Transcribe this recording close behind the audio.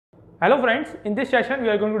Hello friends, in this session we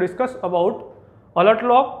are going to discuss about alert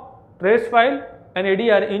log, trace file and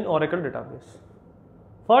ADR in Oracle database.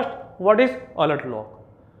 First, what is alert log?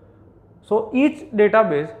 So each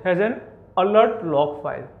database has an alert log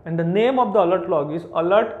file and the name of the alert log is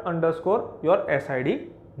alert underscore your SID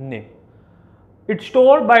name. It's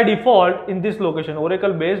stored by default in this location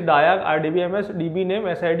Oracle base diag rdbms db name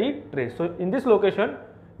SID trace. So in this location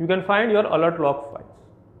you can find your alert log files.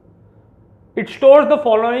 It stores the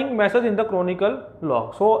following message in the chronicle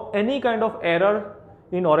log. So any kind of error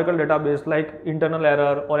in Oracle database like internal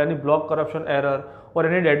error or any block corruption error or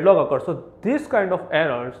any deadlock occurs. So this kind of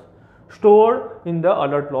errors stored in the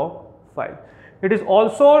alert log file. It is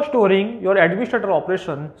also storing your administrator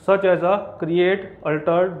operation such as a create,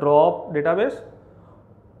 alter, drop database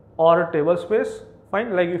or table space.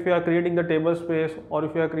 Fine, like if you are creating the table space or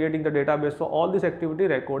if you are creating the database, so all this activity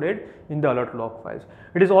recorded in the alert log files.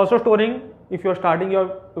 It is also storing if you are starting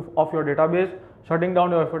your database, shutting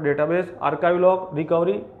down your database, archive log,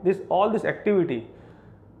 recovery, all this activity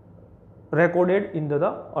recorded in the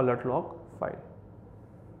alert log file.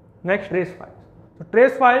 Next, trace files. So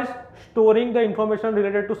trace files storing the information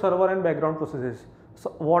related to server and background processes.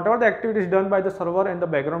 So whatever the activity is done by the server and the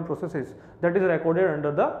background processes, that is recorded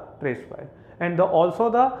under the trace file. And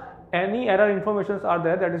also any error informations are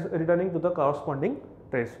there, that is returning to the corresponding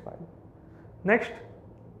trace file. Next,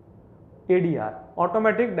 ADR,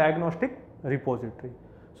 automatic diagnostic repository.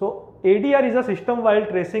 So ADR is a system wide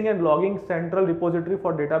tracing and logging central repository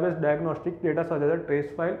for database diagnostic data such as the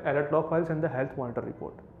trace file, alert log files and the health monitor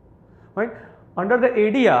report. Right? Under the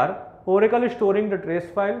ADR, Oracle is storing the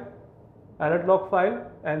trace file, alert log file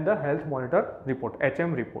and the health monitor report,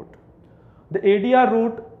 HM report. The ADR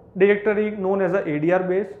root directory known as the ADR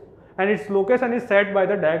base, and its location is set by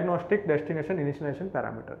the diagnostic destination initialization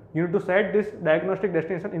parameter. You need to set this diagnostic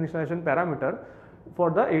destination initialization parameter for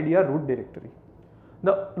the ADR root directory.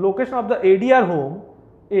 The location of the ADR home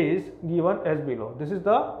is given as below. This is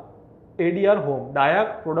the ADR home,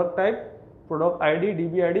 diag, product type, product ID,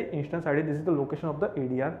 DB ID, instance ID. This is the location of the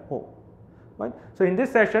ADR home. Right? So in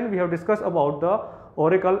this session we have discussed about the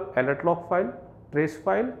Oracle alert log file, trace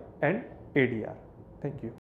file and ADR. Thank you.